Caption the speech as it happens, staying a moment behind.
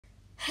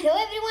Hello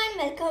everyone,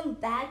 welcome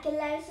back.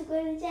 എല്ലാവരും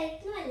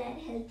സുഖമായിട്ടിരിക്കുന്നു. എല്ലാവരും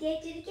ഹെൽത്തി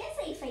ആയിട്ടിരിക്കുക,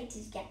 സേഫ്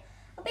ആയിട്ടിരിക്കുക.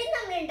 അപ്പോൾ ഇന്ന്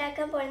നമ്മൾ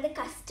ഉണ്ടാക്കാൻ പോകുന്നത്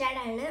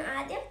കസ്റ്റാർഡാണ്.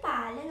 ആദ്യം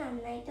പാല്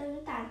നന്നായിട്ടൊന്ന്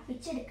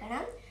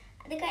തിളപ്പിച്ചെടുക്കണം.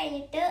 അത്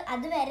കഴിഞ്ഞിട്ട്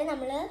അതുവരെ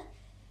നമ്മൾ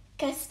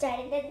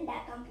കസ്റ്റാർഡിൻ്റെ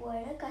ഉണ്ടാക്കാൻ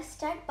പോവുകയാണ്.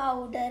 കസ്റ്റാർഡ്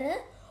പൗഡർ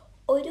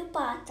ഒരു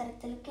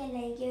പാത്രത്തിലേക്ക്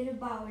അല്ലെങ്കിൽ ഒരു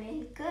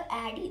ബൗളിലേക്ക്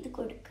ആഡ് ചെയ്ത്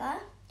കൊടുക്കുക.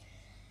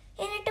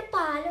 എന്നിട്ട്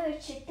പാൽ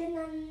ഒഴിച്ചിട്ട്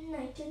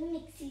നന്നായിട്ടൊന്ന്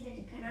മിക്സ്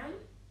ചെയ്തെടുക്കണം.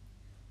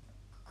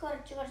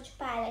 കുറച്ച്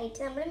പാലായിട്ട്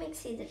നമ്മൾ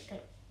മിക്സ്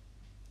ചെയ്തെടുക്കണം.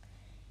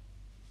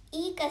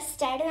 ഈ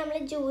കസ്റ്റാർഡ് നമ്മൾ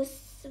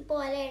ജ്യൂസ്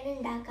പോലെയാണ്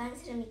ഉണ്ടാക്കാൻ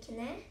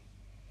ശ്രമിക്കുന്നത്.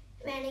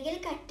 വേണമെങ്കിൽ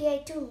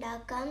കട്ടിയായിട്ട്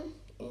ഉണ്ടാക്കാം.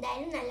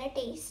 എന്തായാലും നല്ല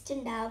ടേസ്റ്റ്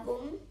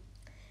ഉണ്ടാവും.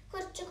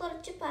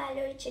 കുറച്ച്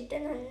പാലൊഴിച്ചിട്ട്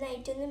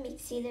നന്നായിട്ടൊന്ന്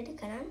മിക്സ്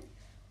ചെയ്തെടുക്കണം.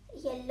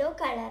 യെല്ലോ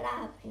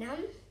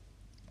കളറാവണം,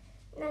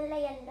 നല്ല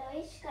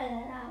യെല്ലോയിഷ്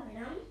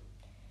കളറാവണം.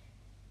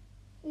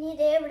 ഇനി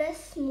ഇതേ ഇവിടെ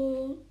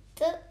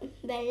സ്മൂത്ത്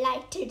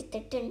വെള്ളമായിട്ട്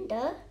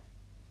എടുത്തിട്ടുണ്ട്.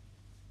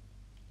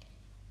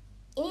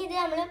 ഇനി ഇത്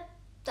നമ്മൾ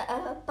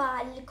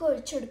പാലിലേക്ക്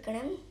ഒഴിച്ചു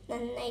കൊടുക്കണം.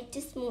 നന്നായിട്ട്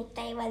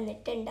സ്മൂത്തായി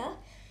വന്നിട്ടുണ്ട്.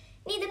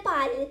 ഇനി ഇത്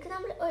പാലിലേക്ക്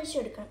നമ്മൾ ഒഴിച്ചു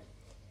കൊടുക്കണം.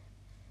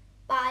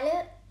 പാല്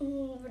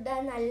ഇവിടെ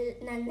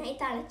നന്നായി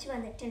തിളച്ച്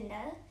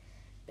വന്നിട്ടുണ്ട്.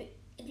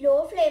 ലോ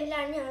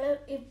ഫ്ലെയിമിലാണ് ഞങ്ങൾ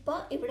ഇപ്പോൾ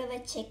ഇവിടെ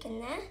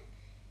വെച്ചേക്കുന്നത്.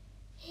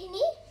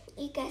 ഇനി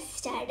ഈ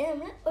കസ്റ്റാർഡ്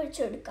നമ്മൾ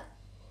ഒഴിച്ചു കൊടുക്കാം.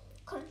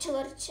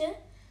 കുറച്ച്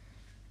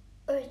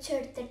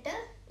ഒഴിച്ചെടുത്തിട്ട്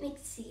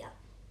മിക്സ് ചെയ്യാം.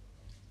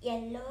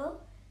 യെല്ലോ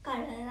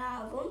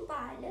കളറാവും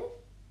പാല്.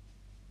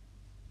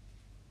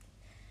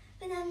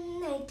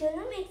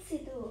 നന്നായിട്ടൊന്ന് മിക്സ്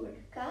ചെയ്ത്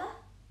കൊടുക്കുക.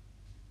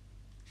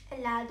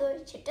 എല്ലാതും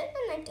ഒഴിച്ചിട്ട്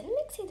നന്നായിട്ടൊന്ന്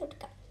മിക്സ് ചെയ്ത്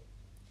കൊടുക്കാം.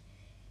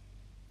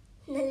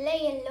 നല്ല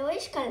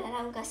യെല്ലോയിഷ്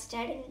കളറാവും,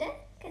 കസ്റ്റാർഡിൻ്റെ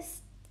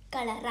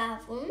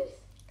കളറാവും.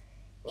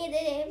 ഇത്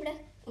ഇവിടെ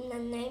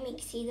നന്നായി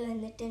മിക്സ് ചെയ്ത്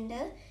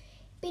വന്നിട്ടുണ്ട്.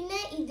 പിന്നെ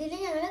ഇതിൽ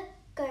ഞങ്ങൾ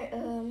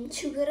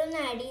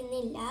ഷുഗറൊന്നും ആഡ്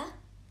ചെയ്യുന്നില്ല,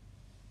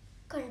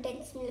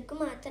 കണ്ടൻസ് മിൽക്ക്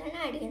മാത്രമാണ്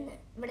ആഡ് ചെയ്യുന്നത്.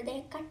 ഇവിടെ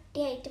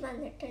കട്ടിയായിട്ട്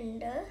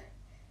വന്നിട്ടുണ്ട്.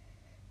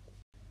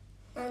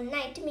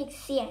 നന്നായിട്ട്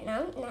മിക്സ്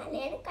ചെയ്യണം,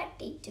 എന്നാലേ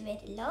കട്ടിയിട്ട്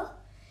വരില്ലോ.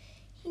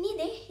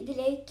 ഇനി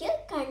ഇതിലേക്ക്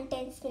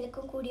കണ്ടൻസ്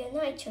മിൽക്കും കൂടി ഒന്ന്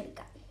ഒഴിച്ചു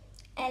കൊടുക്കാം.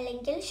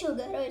 അല്ലെങ്കിൽ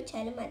ഷുഗർ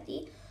ഒഴിച്ചാലും മതി.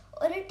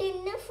 ഒരു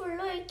ടിന്ന്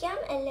ഫുള്ള് ഒഴിക്കാം,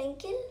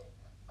 അല്ലെങ്കിൽ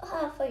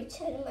ഹാഫ്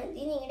ഒഴിച്ചാലും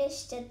മതി. നിങ്ങളുടെ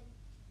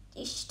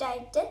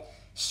ഇഷ്ടമായിട്ട്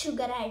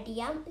ഷുഗർ ആഡ്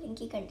ചെയ്യാം,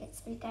 അല്ലെങ്കിൽ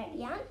കണ്ടൻസ് മിൽക്ക് ആഡ്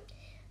ചെയ്യാം.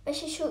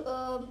 പക്ഷെ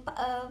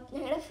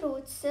ഞങ്ങളുടെ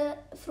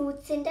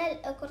ഫ്രൂട്ട്സിൻ്റെ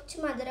കുറച്ച്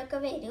മധുരമൊക്കെ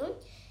വരും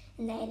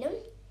എന്തായാലും.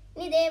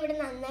 ഇനി ഇതേ ഇവിടെ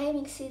നന്നായി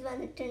മിക്സ് ചെയ്ത്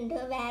വന്നിട്ടുണ്ട്.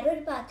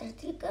 വേറൊരു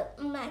പാത്രത്തിലേക്ക്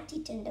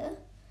മാറ്റിയിട്ടുണ്ട്.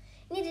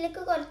 ഇനി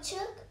ഇതിലേക്ക് കുറച്ച്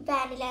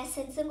വാനില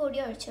എസൻസും കൂടി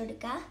ഒഴിച്ചു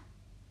കൊടുക്കുക.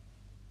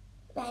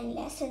 വാനില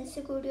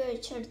എസൻസ് കൂടി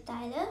ഒഴിച്ചു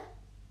കൊടുത്താൽ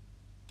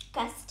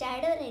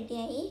കസ്റ്റാർഡ്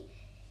റെഡിയായി.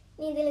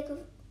 ഇനി ഇതിലേക്ക്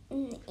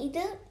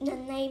ഇത്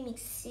നന്നായി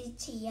മിക്സ്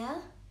ചെയ്യുക.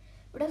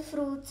 ഇവിടെ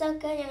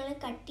ഫ്രൂട്ട്സൊക്കെ ഞങ്ങൾ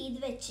കട്ട് ചെയ്ത്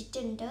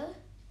വെച്ചിട്ടുണ്ട്.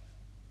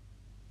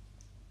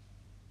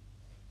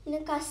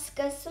 പിന്നെ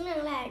കസ്കസും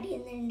ഞങ്ങൾ ആഡ്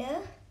ചെയ്യുന്നുണ്ട്.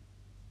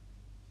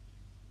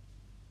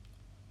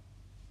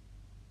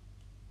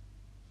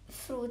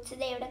 ഫ്രൂട്ട്സ്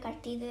ഇവിടെ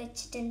കട്ട് ചെയ്ത്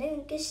വെച്ചിട്ടുണ്ട്.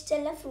 നിങ്ങൾക്ക്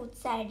ഇഷ്ടമുള്ള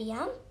ഫ്രൂട്ട്സ് ആഡ്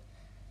ചെയ്യാം.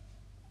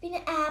 പിന്നെ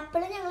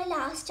ആപ്പിൾ ഞങ്ങൾ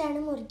ലാസ്റ്റാണ്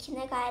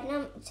മുറിക്കുന്നത്,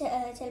 കാരണം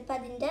ചിലപ്പോൾ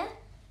അതിൻ്റെ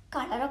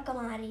കളറൊക്കെ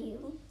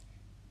മാറിയും.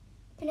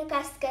 പിന്നെ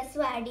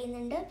കസ്കസും ആഡ്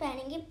ചെയ്യുന്നുണ്ട്.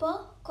 വേണമെങ്കിൽ ഇപ്പോൾ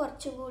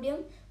കുറച്ചും കൂടിയും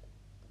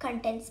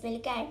കണ്ടൻസ്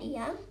മിൽക്ക് ആഡ്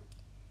ചെയ്യാം.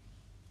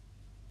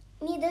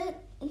 ഇനി ഇത്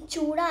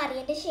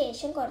ചൂടാറിയതിൻ്റെ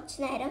ശേഷം കുറച്ച്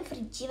നേരം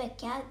ഫ്രിഡ്ജിൽ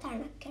വയ്ക്കുക,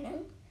 തണുക്കണം.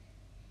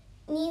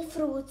 ഇനി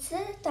ഫ്രൂട്ട്സ്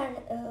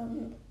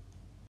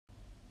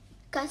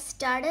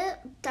കസ്റ്റാർഡ്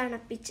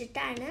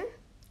തണുപ്പിച്ചിട്ടാണ്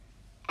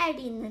ആഡ്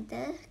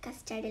ചെയ്യുന്നത്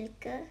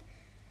കസ്റ്റാർഡിലേക്ക്.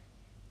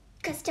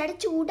 കസ്റ്റാർഡ്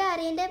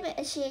ചൂടാറിയതിൻ്റെ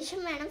ശേഷം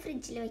വേണം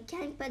ഫ്രിഡ്ജിൽ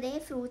വയ്ക്കാൻ. ഇപ്പോൾ അതേ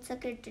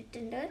ഫ്രൂട്ട്സൊക്കെ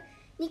ഇട്ടിട്ടുണ്ട്.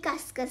 ഇനി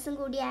കസ്കസും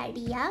കൂടി ആഡ്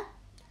ചെയ്യുക.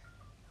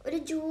 ഒരു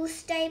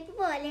ജ്യൂസ് ടൈപ്പ്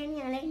പോലെയാണ്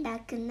ഞങ്ങൾ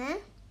ഉണ്ടാക്കുന്നത്.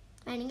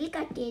 വേണമെങ്കിൽ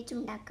കട്ടിയായിട്ട്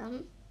ഉണ്ടാക്കാം.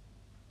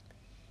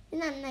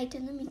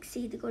 നന്നായിട്ടൊന്ന് മിക്സ്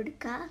ചെയ്ത്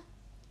കൊടുക്കുക.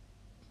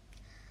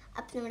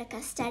 അപ്പം നമ്മുടെ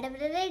കസ്റ്റാർഡ്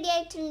ഇവിടെ റെഡി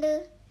ആയിട്ടുണ്ട്.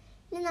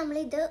 ഇനി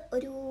നമ്മളിത്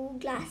ഒരു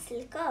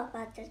ഗ്ലാസ്സിലേക്കോ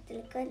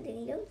പാത്രത്തിലേക്കോ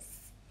എന്തെങ്കിലും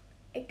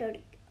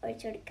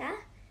ഒഴിച്ചു കൊടുക്കുക.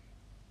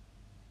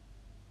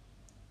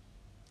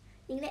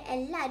 നിങ്ങൾ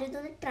എല്ലാവരും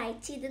ഇതൊന്ന് ട്രൈ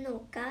ചെയ്ത്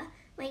നോക്കുക.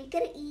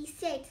 ഭയങ്കര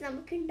ഈസി ആയിട്ട്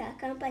നമുക്ക്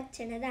ഉണ്ടാക്കാൻ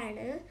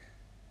പറ്റുന്നതാണ്.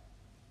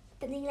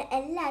 അപ്പം നിങ്ങൾ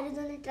എല്ലാവരും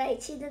ഇതൊന്ന് ട്രൈ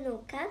ചെയ്ത്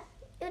നോക്കുക.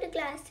 ഒരു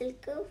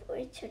ഗ്ലാസ്സിലേക്ക്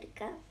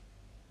ഒഴിച്ചെടുക്കുക.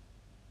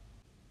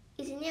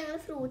 ഇതിന് ഞങ്ങൾ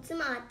ഫ്രൂട്ട്സ്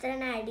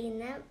മാത്രമാണ് ആഡ്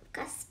ചെയ്യുന്നത്.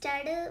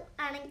 കസ്റ്റാർഡ്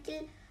ആണെങ്കിൽ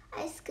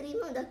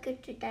ഐസ്ക്രീമും ഇതൊക്കെ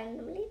ഇട്ടിട്ടാണ്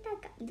നമ്മൾ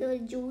ഉണ്ടാക്കുക. ഇത്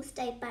ഒരു ജ്യൂസ്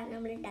ടൈപ്പാണ്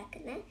നമ്മൾ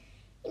ഉണ്ടാക്കുന്നത്.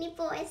 ഇനി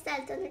പോയ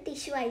സ്ഥലത്തൊന്ന്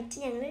ടിഷ്യൂ ആയിട്ട്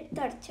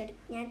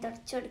ഞാൻ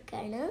തുടച്ചു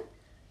കൊടുക്കുകയാണ്.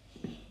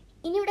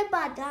 ഇനി ഇവിടെ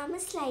ബദാം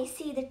സ്ലൈസ്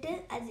ചെയ്തിട്ട്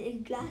അത്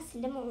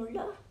ഗ്ലാസിൻ്റെ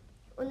മുകളിലോ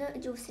ഒന്ന്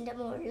ജ്യൂസിൻ്റെ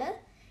മുകളിൽ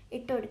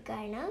ഇട്ട്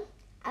കൊടുക്കുകയാണ്.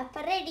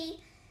 അപ്പം റെഡി,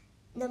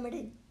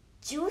 നമ്മുടെ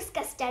ജ്യൂസ്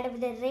കസ്റ്റാർഡ്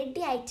ഇവിടെ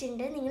റെഡി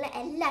ആയിട്ടുണ്ട്. നിങ്ങൾ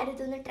എല്ലാവരും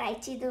ഇതൊന്ന് ട്രൈ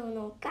ചെയ്ത്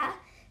നോക്കുക.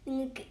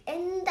 നിങ്ങൾക്ക്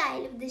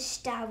എന്തായാലും ഇത്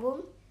ഇഷ്ടാവും.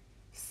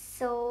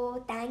 So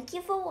thank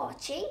you for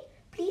watching.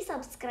 Please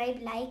subscribe,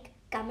 like,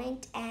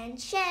 comment and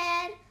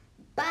share.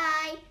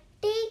 Bye.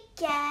 Take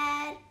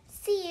care.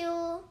 See you.